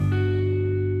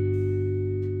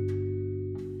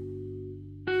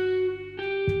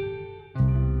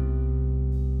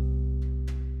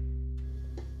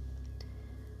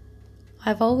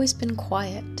I've always been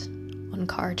quiet on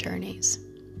car journeys,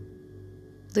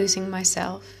 losing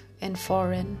myself in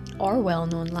foreign or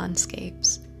well-known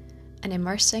landscapes and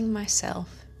immersing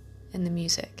myself in the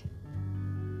music.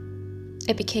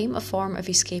 It became a form of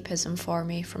escapism for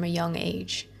me from a young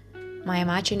age, my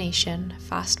imagination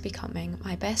fast becoming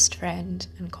my best friend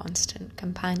and constant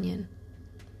companion,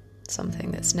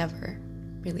 something that's never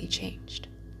really changed.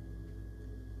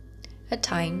 At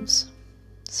times,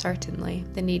 certainly,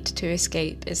 the need to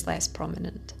escape is less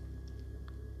prominent.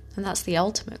 And that's the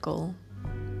ultimate goal,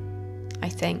 I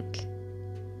think.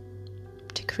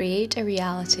 To create a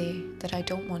reality that I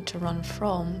don't want to run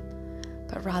from,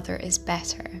 but rather is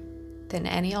better than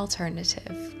any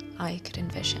alternative I could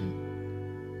envision.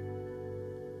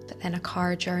 But then a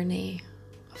car journey,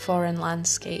 a foreign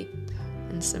landscape,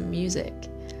 and some music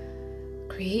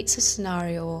creates a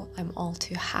scenario I'm all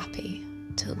too happy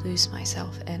to lose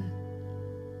myself in.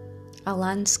 A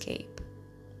landscape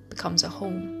becomes a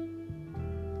home.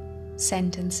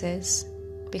 Sentences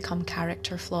become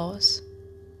character flaws.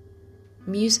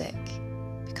 Music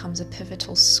becomes a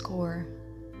pivotal score,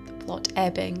 the plot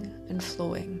ebbing and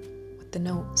flowing with the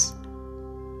notes.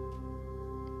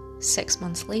 6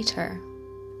 months later,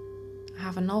 I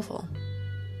have a novel.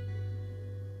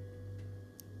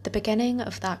 The beginning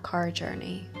of that car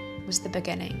journey was the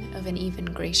beginning of an even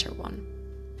greater one.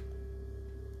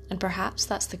 And perhaps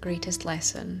that's the greatest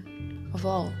lesson of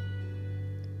all.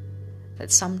 That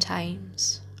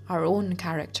sometimes our own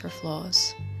character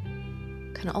flaws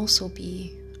can also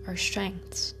be our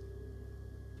strengths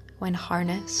when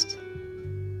harnessed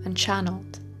and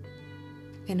channeled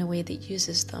in a way that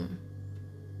uses them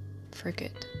for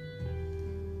good.